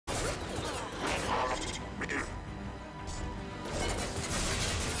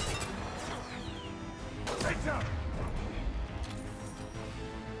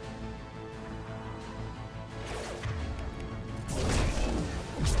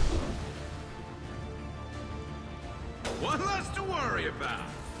One less to worry about.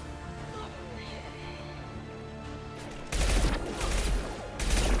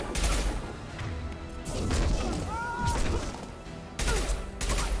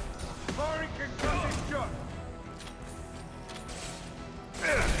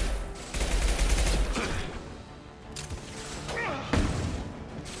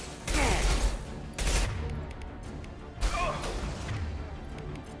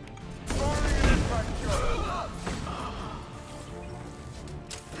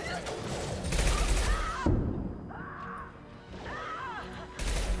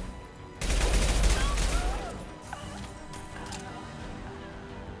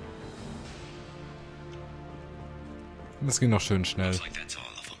 Das ging noch schön schnell.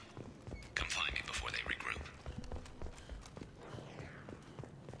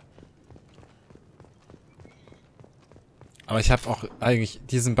 Aber ich habe auch eigentlich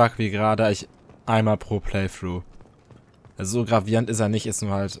diesen Bug wie gerade eigentlich einmal pro Playthrough. Also so gravierend ist er nicht, ist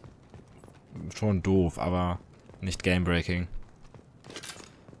nur halt schon doof, aber nicht game-breaking.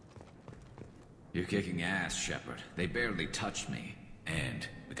 You're kicking ass, Shepard. They barely touched me. And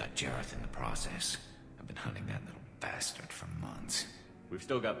we got Jareth in the process. I've been hunting that little bastard for months. We've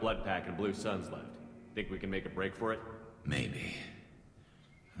still got Bloodpack and Blue Suns left. Think we can make a break for it? Maybe.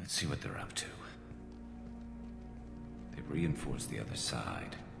 Let's see what they're up to. They've reinforced the other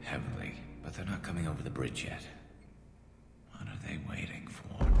side, heavily, but they're not coming over the bridge yet. What are they waiting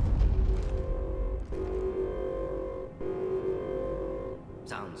for?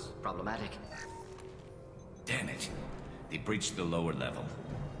 Sounds problematic. Damn it. They breached the lower level.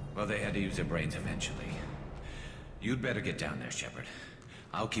 Well, they had to use their brains eventually. You'd better get down there, Shepard.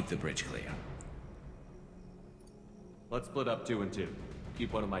 I'll keep the bridge clear. Let's split up 2 and 2.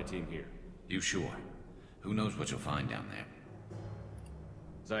 Keep one of my team here. You sure? Who knows what you'll find down there?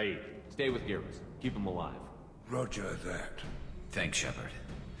 Zaid, stay with Garrus. Keep him alive. Roger that. Thanks, Shepard.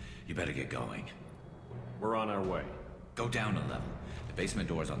 You better get going. We're on our way. Go down a level. The basement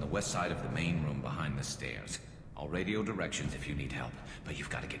door's on the west side of the main room behind the stairs. I'll radio directions if you need help, but you've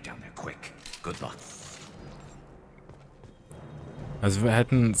got to get down there quick. Good luck. Also wir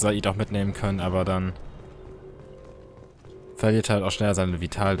hätten Zaid auch mitnehmen können, aber dann verliert halt auch schneller seine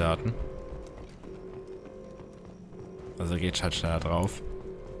Vitaldaten. Also geht halt schneller drauf.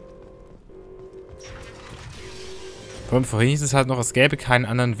 Vorhin hieß es halt noch, es gäbe keinen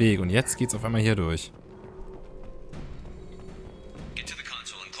anderen Weg und jetzt geht's auf einmal hier durch.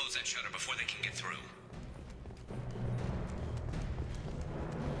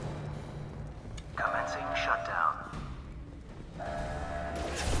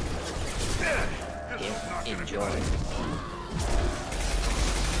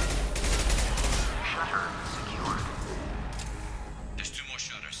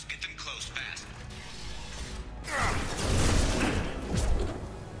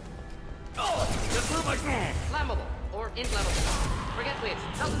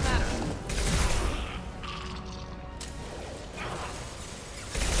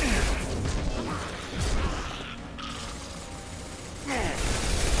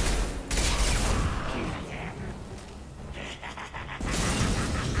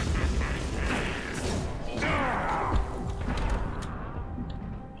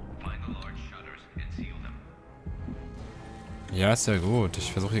 Ja, ist ja gut.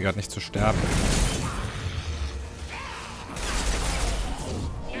 Ich versuche hier gerade nicht zu sterben.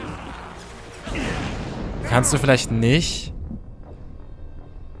 Kannst du vielleicht nicht?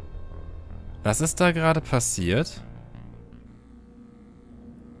 Was ist da gerade passiert?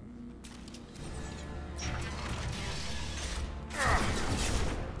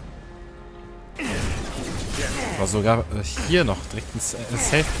 Aber sogar hier noch direkt ein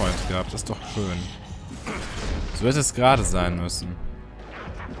Save Point gehabt. Das ist doch schön. So hätte es gerade sein müssen.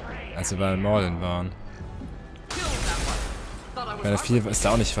 Als wir bei Morden waren. Meine viel ist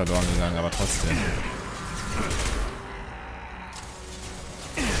da auch nicht verloren gegangen, aber trotzdem.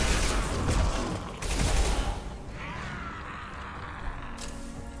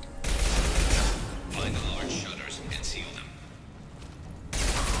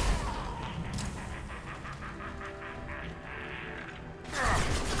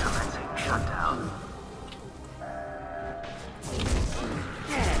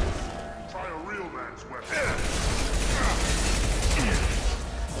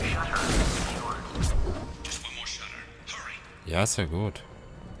 Ja, ist ja gut.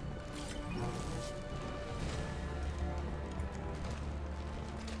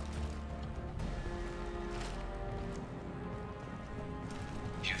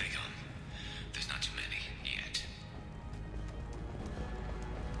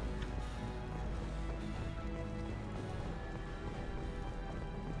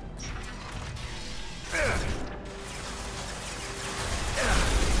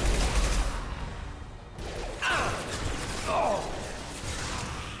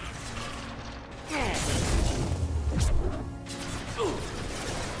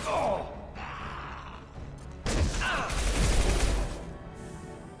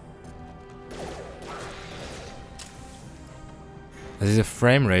 Also diese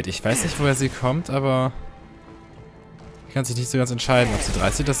Framerate, ich weiß nicht, woher sie kommt, aber ich kann sich nicht so ganz entscheiden, ob sie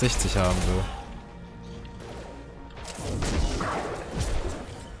 30 oder 60 haben will.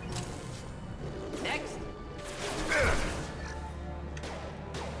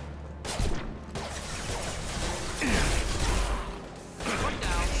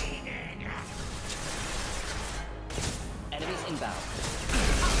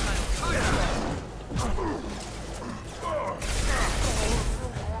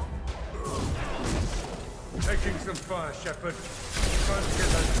 Taking some fire, Shepard. Trying to get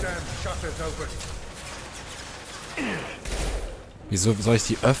those damn shutters open. Wieso soll ich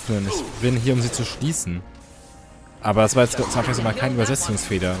die öffnen? Ich bin hier, um sie zu schließen. Aber das war jetzt zum Anfang mal kein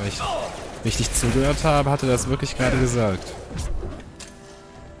Übersetzungsfehler. Wenn ich richtig zugehört habe, hatte das wirklich gerade gesagt.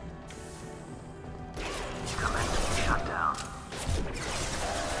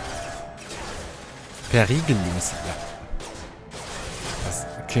 Verriegelungs... Ja. Das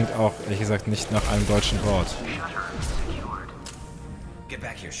klingt auch, ehrlich gesagt, nicht nach einem deutschen Wort. Get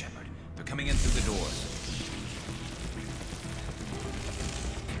back here, Shepard. They're coming in through the doors.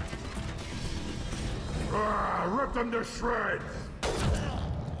 Rip them to shreds!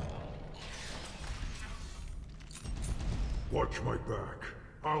 Watch my back.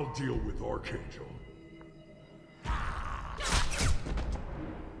 I'll deal with Archangel.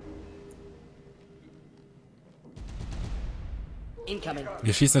 Incoming.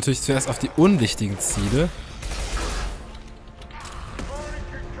 Wir schießen natürlich zuerst auf die unwichtigen Ziele.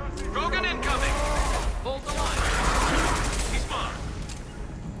 Rogan incoming! Hold the line. He's mine.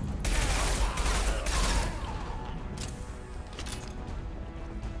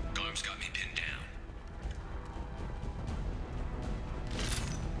 Gorm's got me pinned down.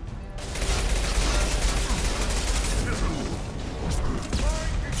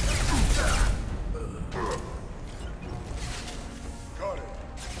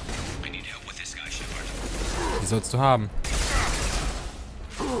 I need help with this guy, Shepard. Die sollst du haben.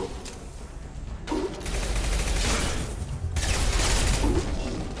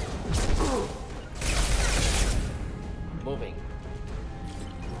 Moving.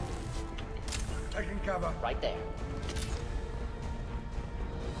 Taking cover. Right there.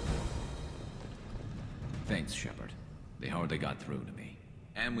 Thanks, Shepard. They hardly got through to me.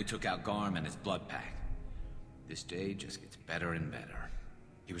 And we took out Garm and his blood pack. This day just gets better and better.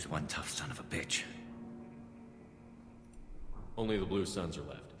 He was one tough son of a bitch. Only the Blue Suns are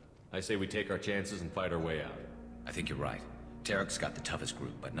left. I say we take our chances and fight our way out. I think you're right. Tarek's got the toughest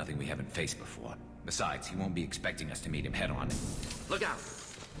group, but nothing we haven't faced before. Besides, he won't be expecting us to meet him head on. Look out!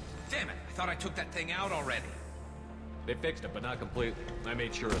 Damn it! I thought I took that thing out already. They fixed it, but not completely. I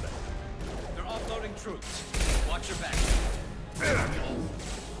made sure of that. They're offloading troops. Watch your back.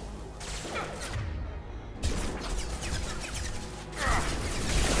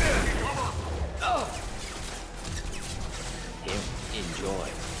 Here, enjoy.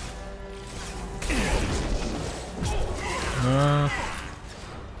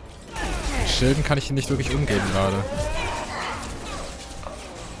 Mit Schilden kann ich hier nicht wirklich umgehen gerade.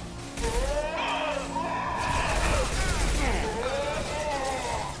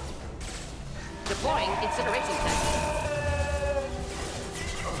 Deploying incineration tank.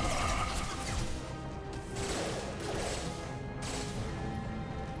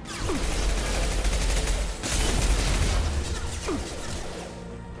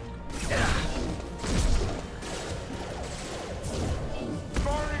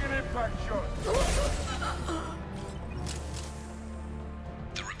 Firing an impact shot.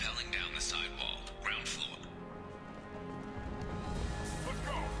 They're rappelling down the side wall, ground floor. Let's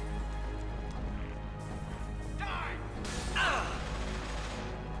go.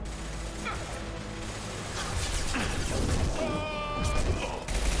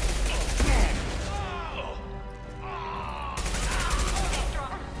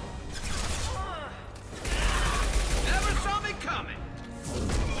 Never saw me coming!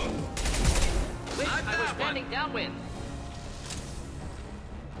 Wish I was standing downwind.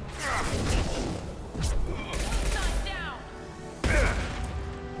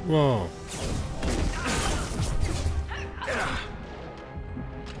 Wow.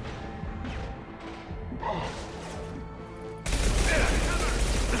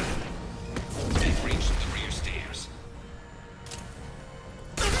 They've reached the rear stairs.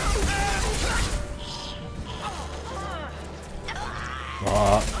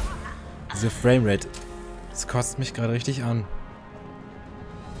 Boah. Diese Framerate. Das kotzt mich gerade richtig an.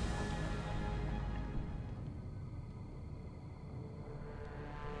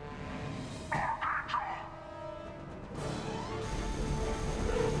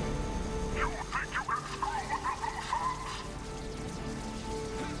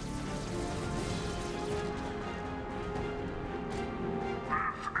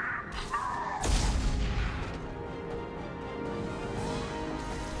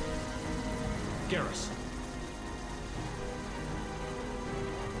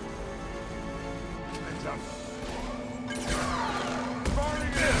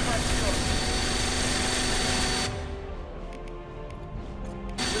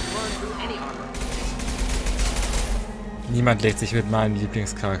 Niemand legt sich mit meinem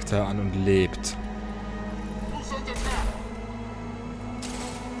Lieblingscharakter an und lebt.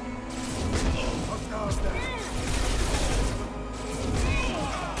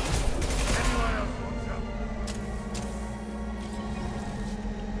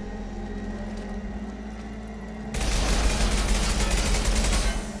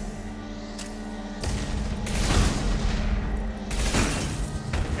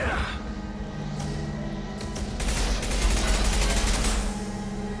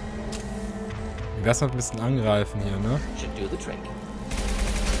 Lass mal ein bisschen angreifen hier, ne? Should do the trick.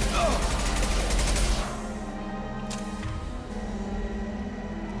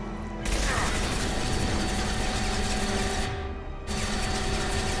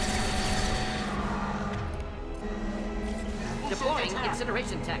 Deploying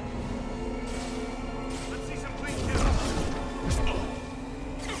incineration tech. Let's see some clean kills.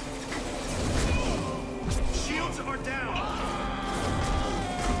 Shields are down.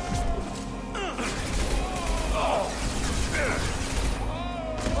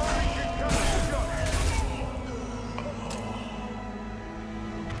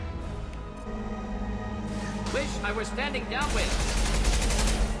 Wish I were standing downwind.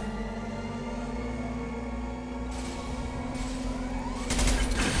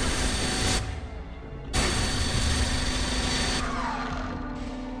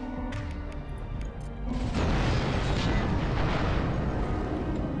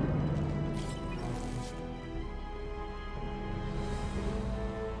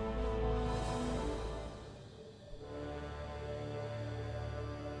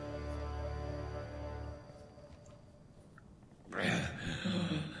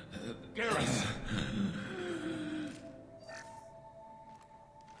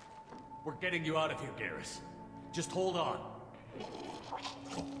 We're getting you out of here, Garrus. Just hold on.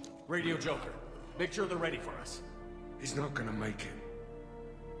 Radio Joker, make sure they're ready for us. He's not gonna make it.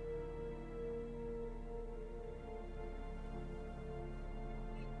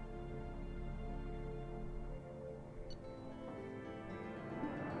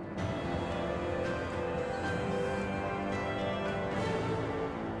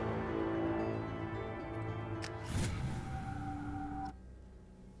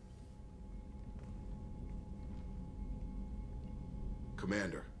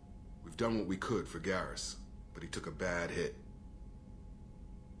 Commander, we've done what we could for Garrus, but he took a bad hit.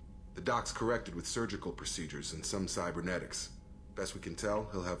 The doc's corrected with surgical procedures and some cybernetics. Best we can tell,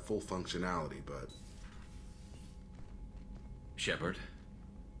 he'll have full functionality, but... Shepard?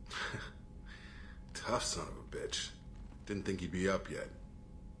 Tough son of a bitch. Didn't think he'd be up yet.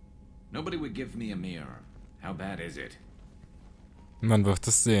 Nobody would give me a mirror. How bad is it? Man wird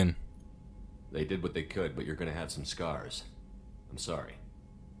es sehen. They did what they could, but you're gonna have some scars. I'm sorry.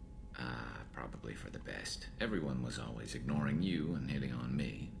 Probably for the best. Everyone was always ignoring you and hitting on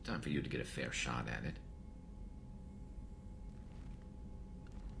me. Time for you to get a fair shot at it.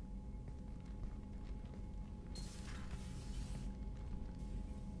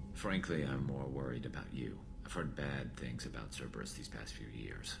 Frankly, I'm more worried about you. I've heard bad things about Cerberus these past few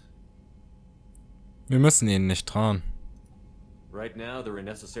years. Wir müssen ihnen nicht trauen. Right now, they're a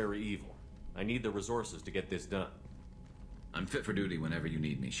necessary evil. I need the resources to get this done. I'm fit for duty whenever you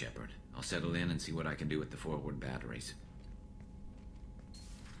need me, Shepard. I'll settle in and see what I can do with the forward batteries.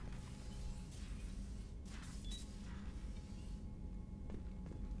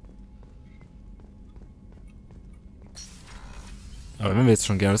 Aber wenn wir jetzt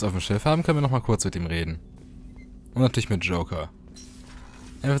schon Garrus auf dem Schiff haben, können wir noch mal kurz mit ihm reden. Und natürlich mit Joker.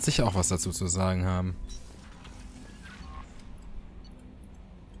 Er wird sicher auch was dazu zu sagen haben.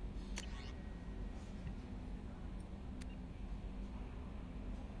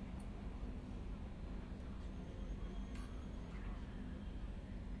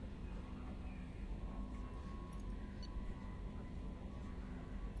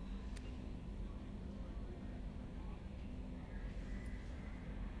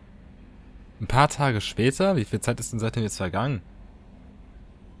 Ein paar Tage später? Wie viel Zeit ist denn seitdem jetzt vergangen?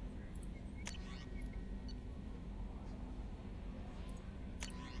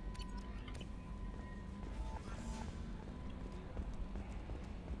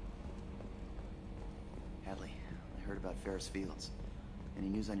 Hadley, I heard about Ferris Fields. Any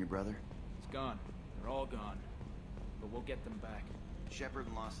news on your brother? He's gone. They're all gone. But we'll get them back. Shepard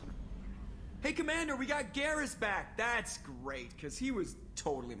and Lawson. Hey, Commander, we got Garrus back. That's great, because he was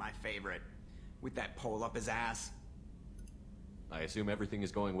totally my favorite. With that pole up his ass. I assume everything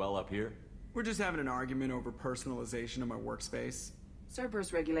is going well up here? We're just having an argument over personalization of my workspace.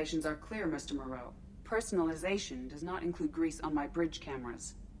 Cerberus regulations are clear, Mr. Moreau. Personalization does not include grease on my bridge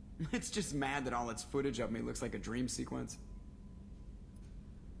cameras. It's just mad that all its footage of me looks like a dream sequence.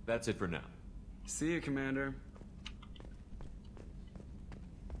 That's it for now. See you, Commander.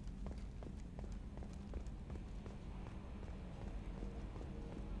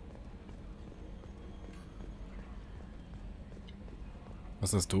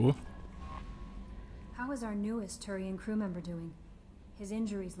 Was ist du? How is our newest Turian crew member doing? His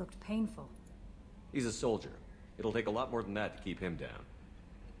injuries looked painful. He's a soldier. It'll take a lot more than that to keep him down.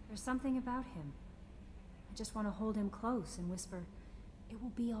 There's something about him. I just want to hold him close and whisper, "It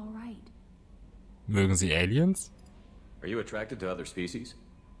will be all right." Mögen Sie Aliens? Are you attracted to other species?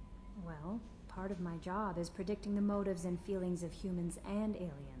 Well, part of my job is predicting the motives and feelings of humans and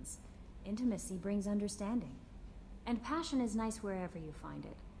aliens. Intimacy brings understanding. And passion is nice wherever you find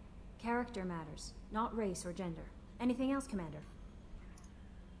it. Character matters, not race or gender. Anything else, Commander?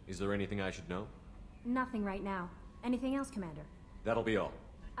 Is there anything I should know? Nothing right now. Anything else, Commander? That'll be all.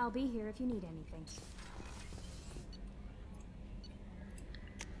 I'll be here if you need anything.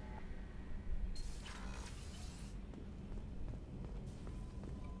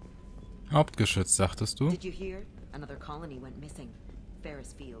 Hauptgeschütz, sagtest du? Did you hear? Another colony went missing.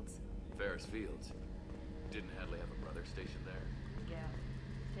 Ferris Fields. Ferris Fields. Didn't Hadley have a brother stationed there? Yeah.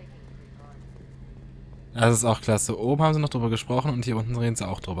 Taking 3 parts. Das ist auch klasse. Oben haben sie noch drüber gesprochen und hier unten reden sie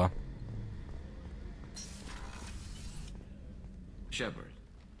auch drüber. Shepard,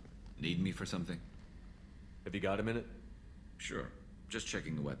 need me for something? Have you got a minute? Sure. Just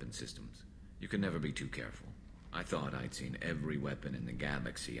checking the weapon systems. You can never be too careful. I thought I'd seen every weapon in the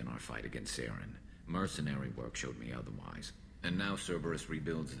galaxy in our fight against Saren. Mercenary work showed me otherwise. And now Cerberus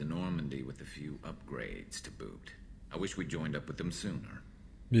rebuilds the Normandy with a few upgrades to boot. I wish we'd joined up with them sooner.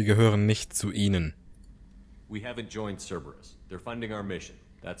 Wir gehören nicht zu ihnen. We haven't joined Cerberus. They're funding our mission.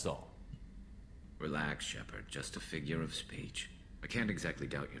 That's all. Relax, Shepard. Just a figure of speech. I can't exactly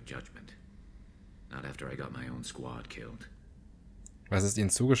doubt your judgment. Not after I got my own squad killed. Was ist ihnen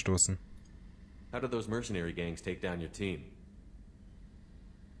zugestoßen? How did those mercenary gangs take down your team?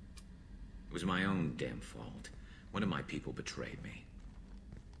 It was my own damn fault. One of my people betrayed me.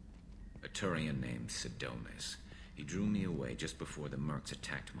 A Turian named Sidonis. He drew me away just before the mercs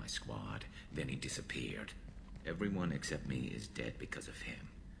attacked my squad. Then he disappeared. Everyone except me is dead because of him.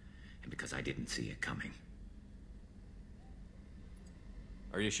 And because I didn't see it coming.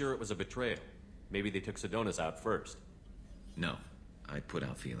 Are you sure it was a betrayal? Maybe they took Sidonis out first. No. I put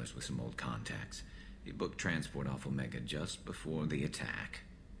out feelers with some old contacts. He booked transport off Omega just before the attack.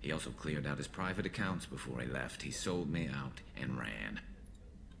 He also cleared out his private accounts before he left. He sold me out and ran.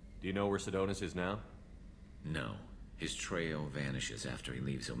 Do you know where Sidonis is now? No. His trail vanishes after he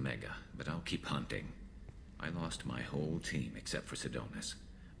leaves Omega, but I'll keep hunting. I lost my whole team except for Sidonis.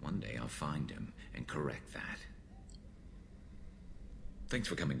 One day I'll find him and correct that. Thanks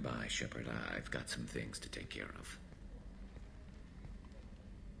for coming by, Shepard. I've got some things to take care of.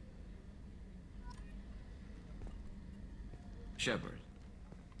 Shepard,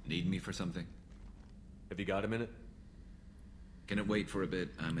 need me for something? Have you got a minute? Can it wait for a bit?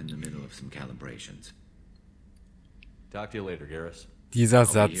 I'm in the middle of some calibrations. Talk to you later, Garrus. Dieser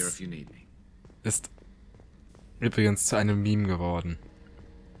I'll be here Satz if you need me. ist übrigens zu einem Meme geworden.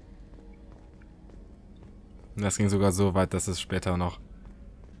 Und das ging sogar so weit, dass sie es später noch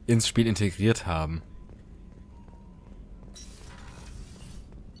ins Spiel integriert haben.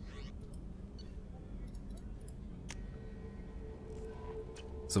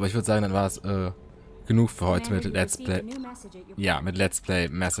 So, aber ich würde sagen, dann war es genug für heute mit Let's Play. Ja, mit Let's Play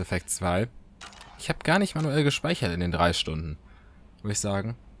Mass Effect 2. Ich habe gar nicht manuell gespeichert in den 3 Stunden. Würde ich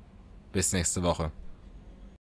sagen, bis nächste Woche.